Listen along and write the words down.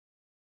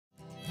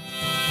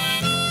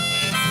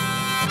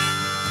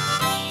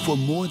for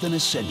more than a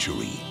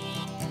century.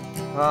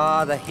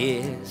 Oh, the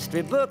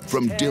history books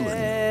From Dylan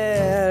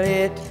tell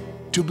it.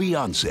 to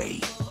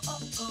Beyonce,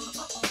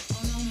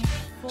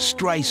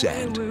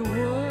 Streisand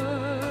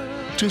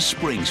to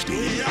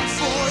Springsteen,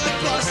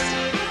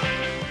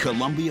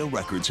 Columbia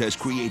Records has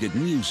created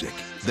music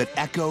that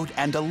echoed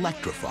and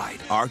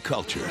electrified our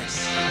culture.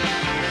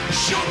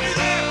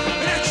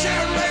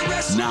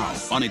 Now,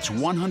 on its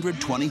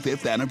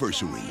 125th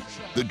anniversary,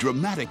 the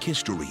dramatic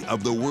history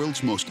of the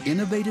world's most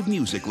innovative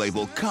music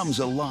label comes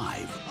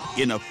alive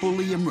in a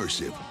fully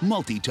immersive,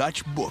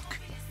 multi-touch book.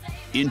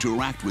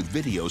 Interact with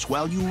videos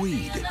while you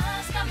read.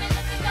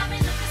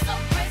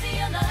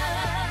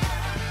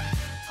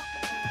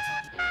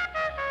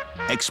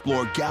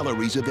 Explore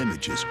galleries of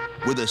images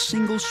with a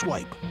single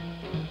swipe.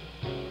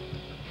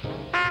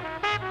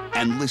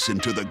 And listen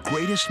to the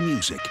greatest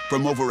music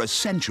from over a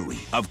century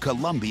of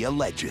Columbia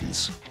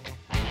legends.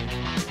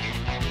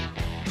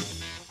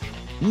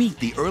 Meet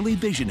the early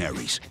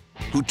visionaries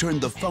who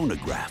turned the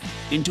phonograph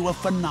into a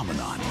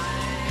phenomenon.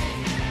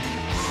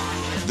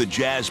 The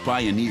jazz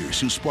pioneers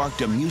who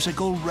sparked a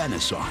musical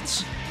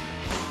renaissance.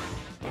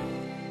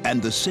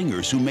 And the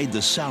singers who made the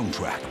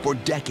soundtrack for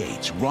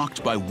decades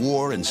rocked by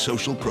war and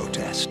social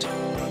protest.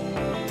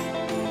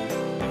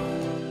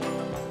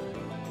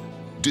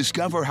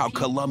 Discover how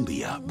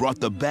Columbia brought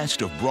the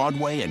best of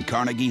Broadway and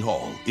Carnegie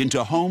Hall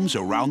into homes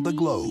around the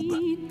globe.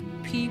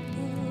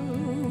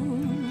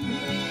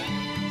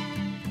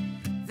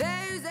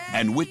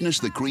 And witness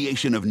the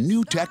creation of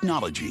new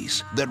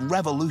technologies that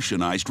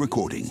revolutionized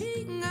recording.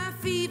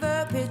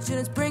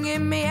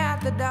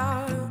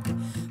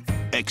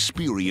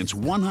 Experience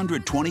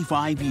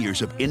 125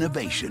 years of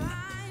innovation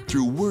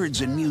through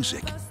words and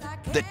music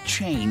that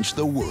changed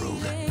the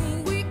world.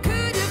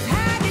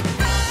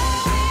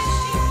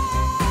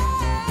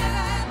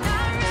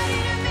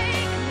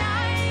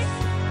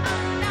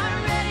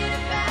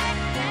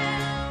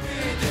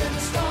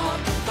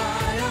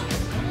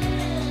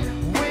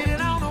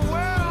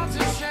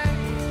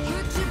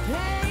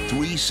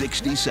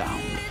 .360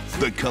 Sound,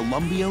 the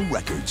Columbia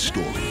Records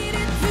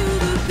story.